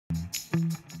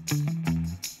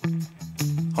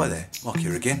Hi there, Mark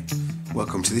here again.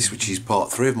 Welcome to this, which is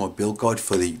part 3 of my build guide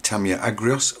for the Tamiya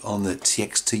Agriois on the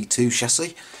TXT-2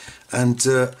 chassis. And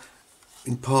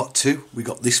in part 2 we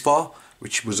got this far,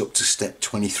 which was up to step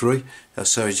 23.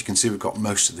 So as you can see, we've got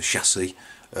most of the chassis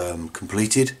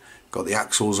completed. Got the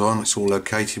axles on, it's all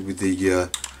located with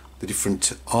the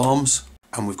different arms,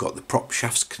 and we've got the prop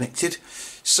shafts connected.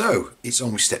 So it's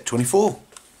on with step 24,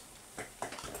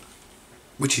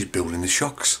 which is building the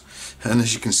shocks. And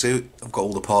as you can see, I've got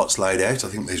all the parts laid out. I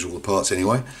think these are all the parts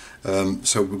anyway.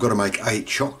 So we've got to make 8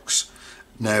 shocks.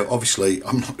 Now obviously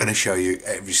I'm not going to show you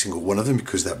every single one of them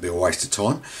because that'd be a waste of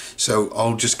time. So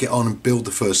I'll just get on and build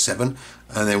the first 7,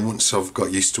 and then once I've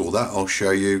got used to all that, I'll show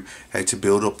you how to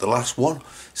build up the last one.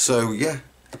 So yeah,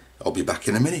 I'll be back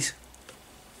in a minute.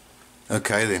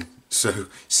 Okay then, so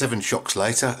 7 shocks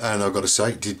later, and I've got to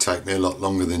say it did take me a lot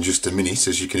longer than just a minute,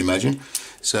 as you can imagine.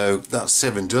 So that's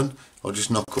 7 done. I'll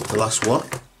just knock up the last one.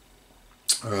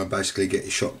 Basically get your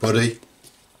shock body.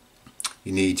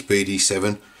 You need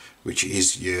BD7, which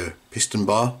is your piston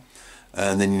bar,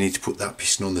 and then you need to put that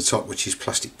piston on the top, which is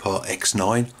plastic part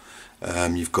X9.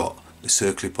 You've got the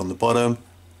circlip on the bottom,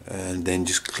 and then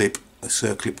just clip a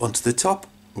circlip onto the top,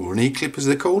 or an E-clip as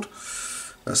they're called.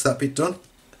 That's that bit done.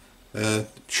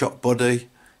 Shock body,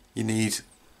 you need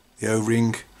the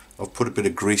O-ring. I've put a bit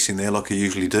of grease in there like I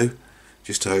usually do,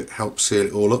 just to help seal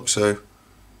it all up. So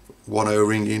one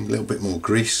O-ring in, a little bit more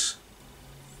grease,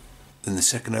 then the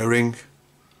second O-ring,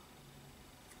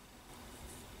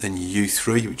 then your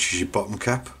U3, which is your bottom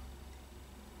cap,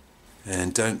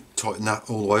 and don't tighten that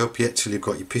all the way up yet till you've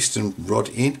got your piston rod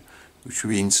in, which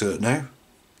we insert now.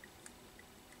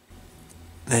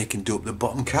 Now you can do up the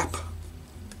bottom cap.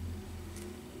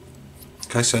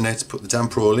 Okay, so now to put the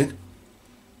damper oil in,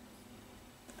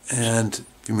 and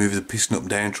if you move the piston up and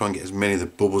down, try and get as many of the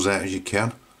bubbles out as you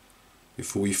can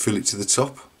before you fill it to the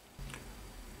top.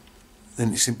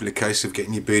 Then it's simply a case of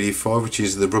getting your BD5, which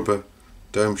is the rubber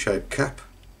dome shaped cap.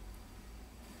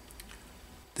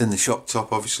 Then the shock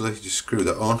top, obviously, just screw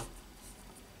that on.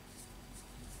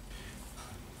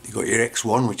 You've got your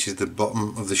X1, which is the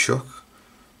bottom of the shock,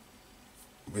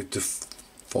 with the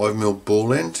 5mm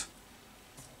ball end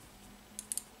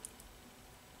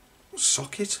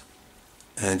socket.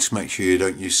 And just make sure you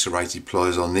don't use serrated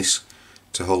pliers on this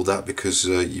to hold that, because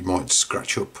you might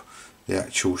scratch up the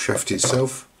actual shaft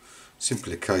itself.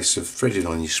 Simply a case of threading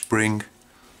on your spring,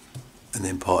 and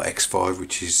then part X5,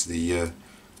 which is the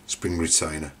spring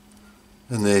retainer.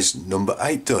 And there's number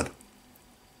 8 done.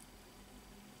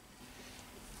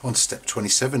 On to step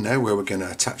 27 now, where we're going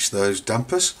to attach those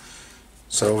dampers.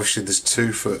 So obviously there's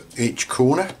 2 for each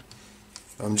corner.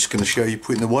 I'm just going to show you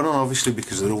putting the one on, obviously,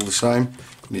 because they're all the same,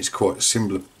 and it's quite a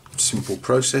simple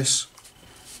process.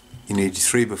 You need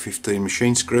your 3x15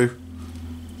 machine screw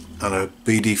and a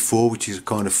BD4, which is a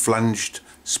kind of flanged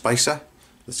spacer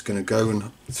that's going to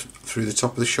go through the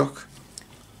top of the shock.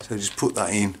 So just put that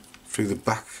in through the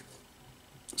back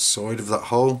side of that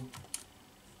hole.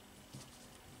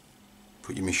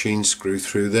 Put your machine screw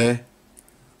through there,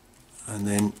 and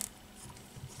then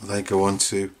they go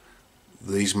onto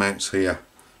these mounts here.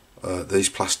 These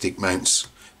plastic mounts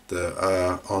that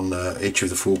are on each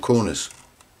of the 4 corners.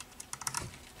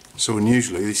 So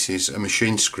unusually this is a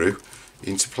machine screw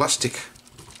into plastic.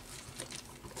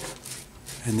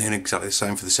 And then exactly the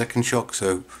same for the second shock,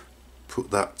 so put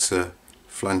that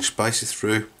flange spacer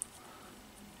through,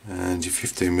 and your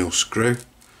 15mm screw,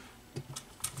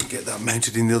 get that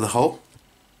mounted in the other hole,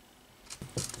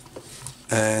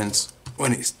 and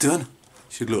when it's done, it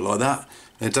should look like that.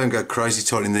 Now don't go crazy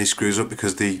tightening these screws up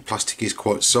because the plastic is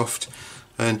quite soft.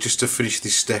 And just to finish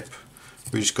this step,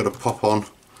 we just got to pop on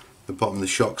the bottom of the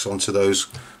shocks onto those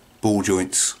ball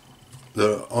joints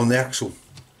that are on the axle.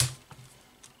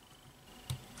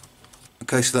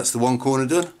 Okay, so that's the one corner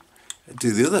done.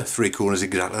 Do the other 3 corners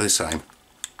exactly the same.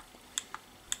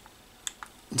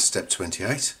 Step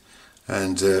 28,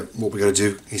 and what we're going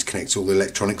to do is connect all the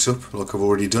electronics up like I've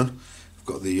already done. I've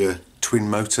got the twin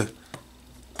motor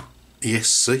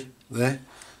ESC there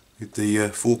with the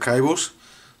 4 cables,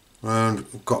 and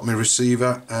I've got my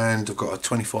receiver, and I've got a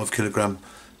 25kg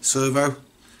servo.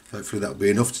 Hopefully that'll be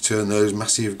enough to turn those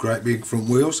massive great big front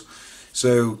wheels.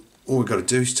 So all we've got to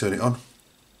do is turn it on.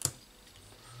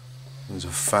 There's a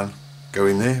fan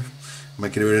going there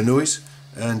making a bit of noise,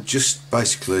 and just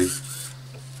basically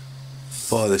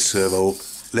fire the servo up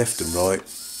left and right.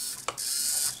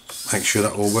 Make sure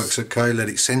that all works okay, let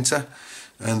it centre,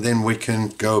 and then we can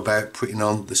go about putting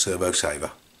on the servo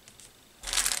saver.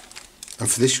 And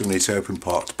for this you'll need to open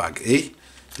part bag E,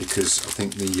 because I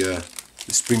think the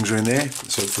springs are in there.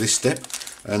 So for this step,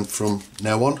 and from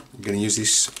now on we're going to use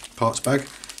this parts bag,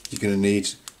 you're going to need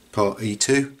part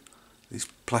E2, this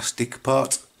plastic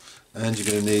part, and you're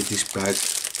going to need this bag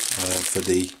for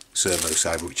the servo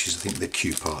saver, which is I think the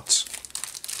Q parts.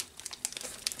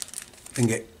 Then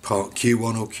get part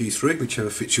Q1 or Q3, whichever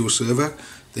fits your servo.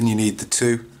 Then you need the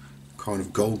two kind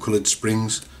of gold coloured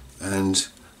springs and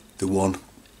the one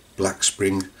black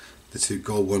spring. The two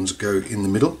gold ones go in the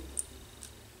middle.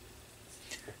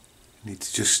 You need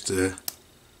to just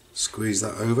squeeze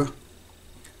that over,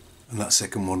 and that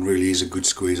second one really is a good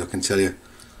squeeze, I can tell you.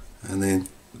 And then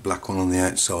the black one on the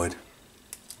outside.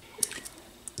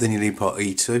 Then you need part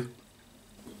E2,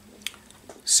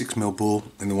 6mm ball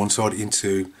in the one side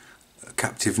into a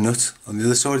captive nut on the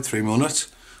other side, 3mm nut,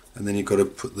 and then you've got to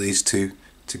put these two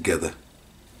together.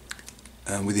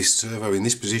 And with this servo in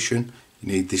this position,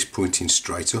 you need this pointing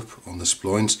straight up on the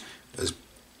splines, as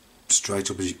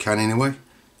straight up as you can anyway.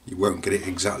 You won't get it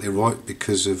exactly right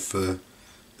because of the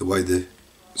way the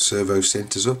servo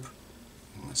centres up.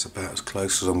 That's about as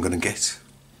close as I'm going to get.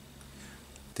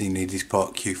 Then you need this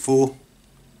part Q4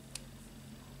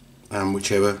 and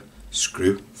whichever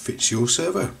screw fits your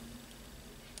servo.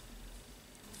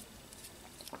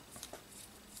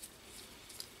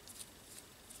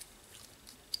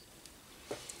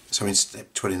 So in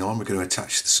step 29 we're going to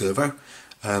attach the servo.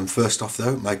 First off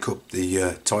though, make up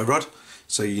the tie rod.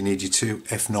 So you need your two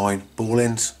F9 ball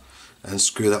ends and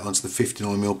screw that onto the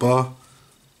 59mm bar.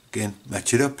 Again,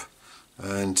 match it up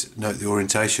and note the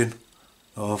orientation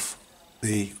of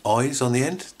the eyes on the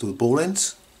end to the ball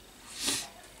ends.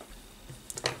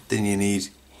 Then you need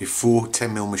your four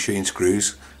 10mm machine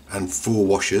screws and 4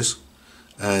 washers,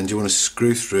 and you want to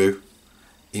screw through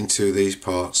into these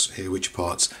parts here, which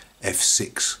parts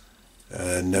F6.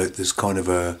 Note there's kind of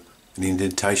an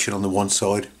indentation on the one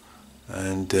side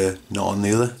and not on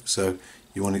the other, so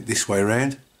you want it this way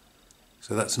around.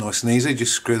 So that's nice and easy,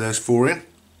 just screw those 4 in.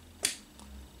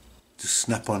 Just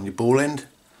snap on your ball end.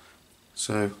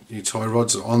 So your tie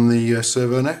rod's on the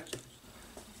servo now.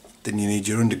 Then you need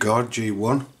your underguard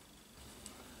G1,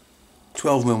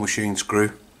 12mm machine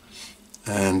screw,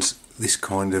 and this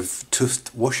kind of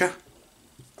tuft washer.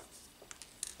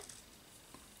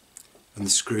 And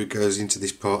the screw goes into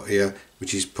this part here,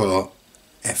 which is part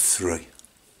F3.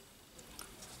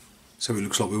 So it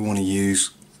looks like we want to use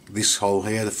this hole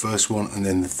here, the first one, and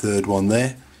then the third one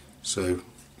there. So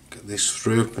get this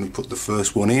through and put the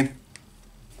first one in.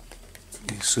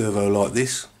 Your servo like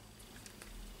this.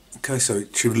 Okay, so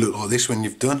it should look like this when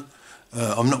you've done.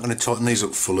 I'm not going to tighten these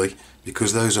up fully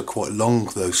because those are quite long,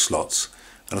 those slots,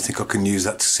 and I think I can use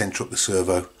that to centre up the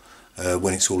servo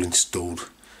when it's all installed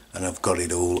and I've got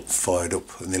it all fired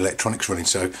up and the electronics running.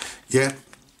 So yeah,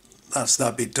 that's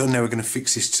that bit done. Now we're going to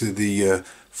fix this to the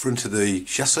front of the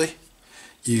chassis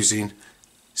using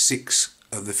 6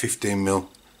 of the 15mm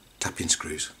tapping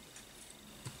screws.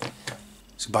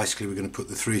 So basically we're going to put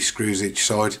the 3 screws each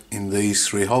side in these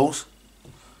 3 holes.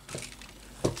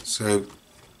 So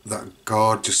that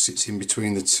guard just sits in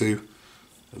between the 2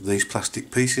 of these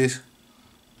plastic pieces.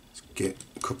 Let's get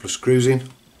a couple of screws in.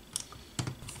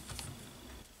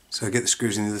 So get the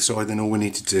screws in the other side, then all we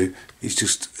need to do is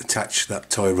just attach that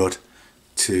tie rod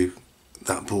to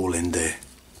that ball end there.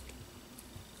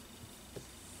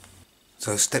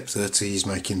 So step 30 is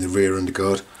making the rear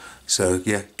underguard. So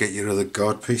yeah, get your other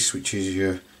guard piece, which is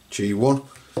your G1.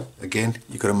 Again,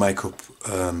 you've got to make up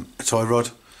a tie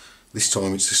rod. This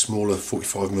time it's a smaller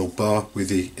 45mm bar with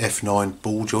the F9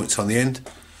 ball joints on the end.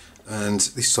 And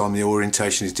this time the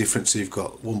orientation is different, so you've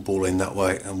got one ball end that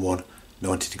way and one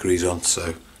 90 degrees on.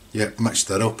 So yeah, match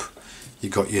that up.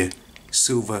 You've got your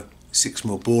silver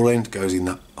 6mm ball end, goes in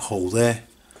that hole there,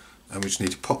 and we just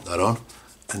need to pop that on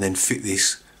and then fit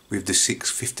this with the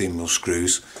 6 15mm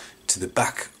screws to the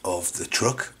back of the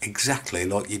truck, exactly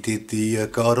like you did the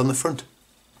guard on the front.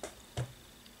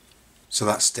 So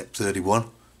that's step 31.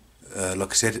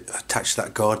 Like I said, attach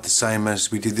that guard the same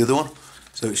as we did the other one.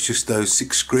 So it's just those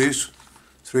 6 screws,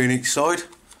 3 on each side,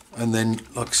 and then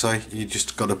like I say, you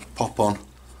just got to pop on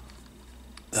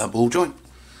that ball joint.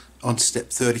 On to step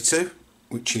 32,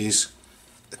 which is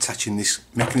attaching this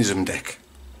mechanism deck.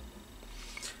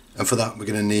 And for that we're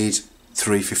going to need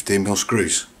 3 15mm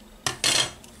screws.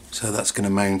 So that's going to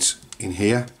mount in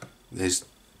here. There's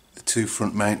the 2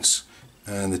 front mounts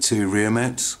and the 2 rear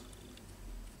mounts.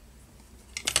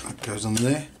 That goes on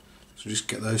there. So just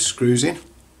get those screws in.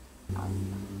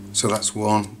 So that's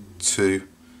 1, 2,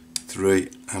 3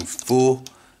 and 4.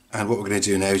 And what we're going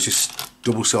to do now is just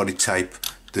double-sided tape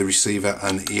the receiver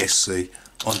and the ESC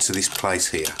onto this plate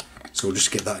here. So we'll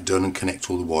just get that done and connect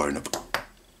all the wiring up.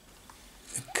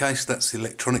 Okay, so that's the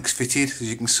electronics fitted, as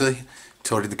you can see.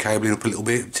 Tidied the cabling up a little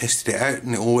bit, tested it out,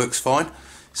 and it all works fine.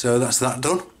 So that's that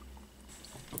done.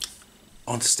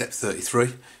 On to step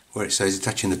 33, where it says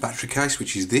attaching the battery case,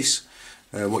 which is this.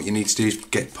 What you need to do is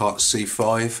get part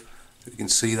C5, you can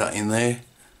see that in there,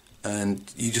 and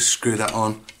you just screw that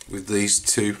on with these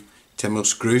two 10mm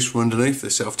screws from underneath, the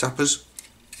self tappers.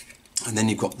 And then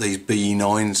you've got these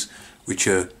BE9s, which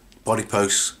are body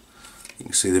posts. You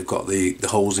can see they've got the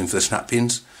holes in for the snap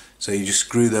pins, so you just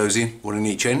screw those in, one in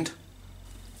each end.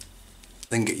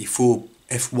 Then get your 4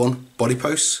 F1 body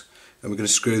posts, and we're going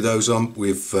to screw those on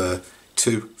with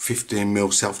two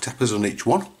 15mm self tappers on each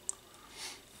one.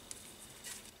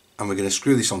 And we're going to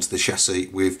screw this onto the chassis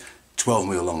with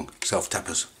 12mm long self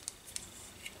tappers.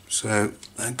 So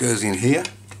that goes in here.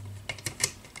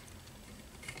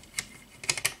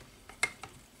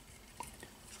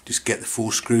 Just get the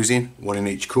 4 screws in, one in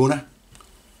each corner,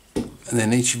 and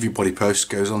then each of your body posts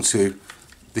goes onto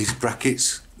these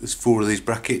brackets. There's 4 of these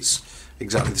brackets,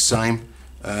 exactly the same,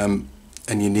 and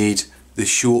you need the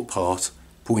short part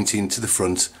pointing to the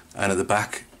front and at the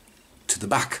back to the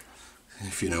back,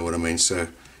 if you know what I mean. So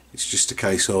it's just a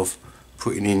case of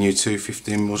putting in your two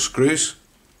 15mm screws.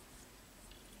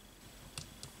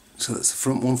 So that's the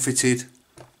front one fitted,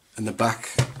 and the back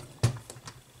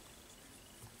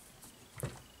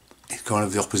is kind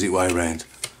of the opposite way around.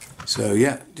 So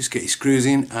yeah, just get your screws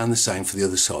in, and the same for the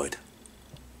other side.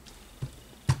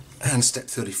 And step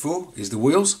 34 is the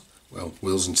wheels. Well,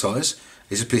 wheels and tyres.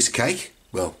 It's a piece of cake.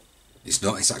 Well, it's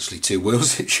not, it's actually 2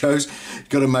 wheels it shows. You've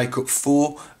got to make up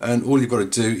 4, and all you've got to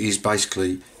do is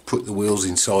basically put the wheels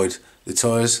inside the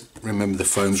tyres. Remember, the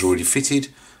foam's already fitted.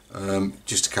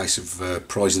 Just a case of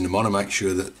prising them on and make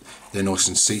sure that they're nice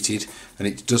and seated. And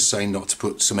it does say not to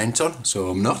put cement on, so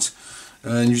I'm not.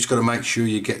 And you just got to make sure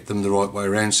you get them the right way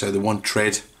around. So the one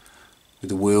tread with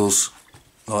the wheels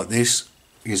like this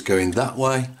is going that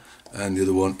way, and the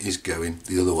other one is going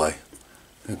the other way.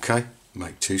 Okay,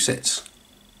 make 2 sets.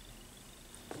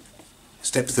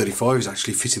 Step 35 is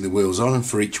actually fitting the wheels on, and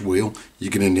for each wheel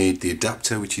you're going to need the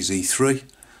adapter, which is E3.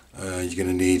 You're going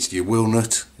to need your wheel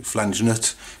nut, your flange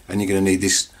nut, and you're going to need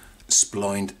this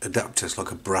splined adapter. It's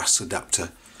like a brass adapter,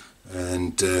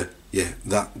 and yeah,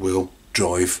 that will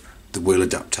drive the wheel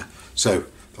adapter. So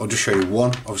I'll just show you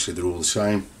one. Obviously they're all the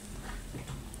same.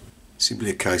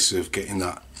 Simply a case of getting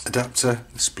that adapter,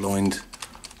 the splined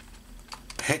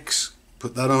hex,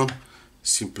 put that on,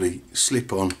 simply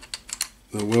slip on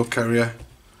the wheel carrier,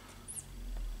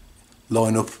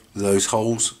 line up those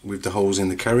holes with the holes in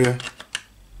the carrier,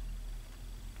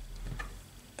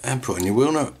 and put in your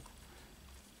wheel nut.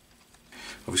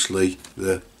 Obviously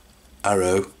the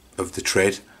arrow of the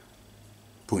tread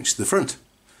points to the front.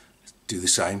 Do the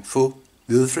same for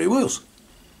the other 3 wheels.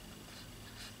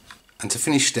 And to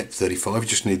finish step 35 you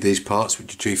just need these parts,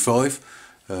 which are G5.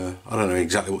 I don't know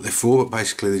exactly what they're for, but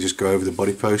basically they just go over the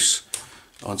body posts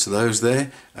onto those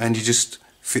there, and you just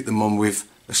fit them on with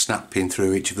a snap pin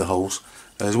through each of the holes.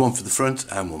 There's one for the front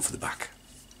and one for the back.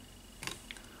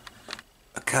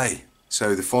 Okay,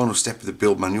 so the final step of the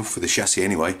build manual for the chassis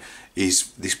anyway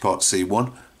is this part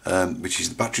C1, which is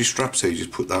the battery strap. So you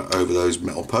just put that over those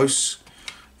metal posts,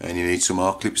 and you need some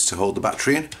R-clips to hold the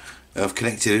battery in. I've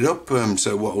connected it up,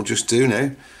 so what I'll just do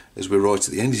now, as we're right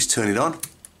at the end, is turn it on.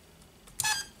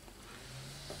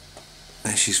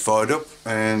 There, she's fired up,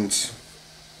 and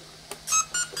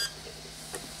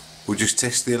we'll just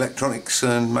test the electronics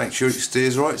and make sure it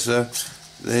steers right. So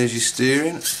there's your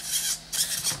steering.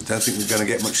 I don't think we're going to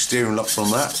get much steering lock from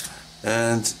that.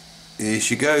 And here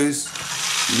she goes.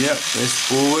 Yep, there's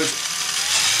forward.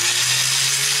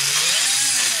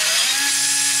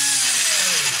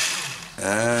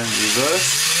 And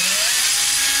reverse.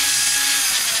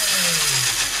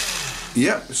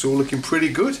 Yep, it's all looking pretty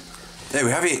good. There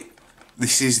we have it.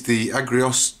 This is the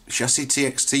Agrios chassis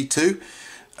TXT-2,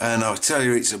 and I'll tell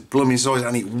you, it's a blooming size,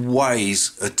 and it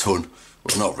weighs a ton.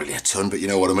 Well, not really a ton, but you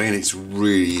know what I mean. It's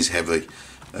really is heavy,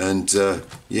 and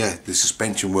yeah, the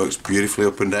suspension works beautifully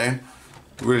up and down.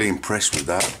 Really impressed with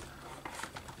that.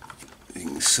 You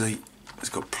can see it's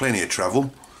got plenty of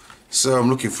travel. So I'm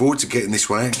looking forward to getting this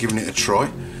one out, giving it a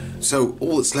try. So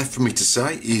all that's left for me to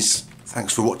say is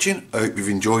thanks for watching. I hope you've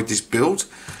enjoyed this build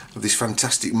of this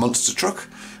fantastic monster truck.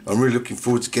 I'm really looking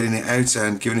forward to getting it out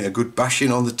and giving it a good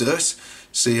bashing on the dirt,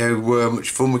 see how much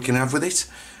fun we can have with it.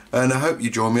 And I hope you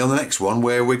join me on the next one,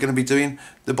 where we're going to be doing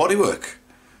the bodywork.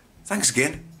 Thanks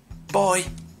again. Bye.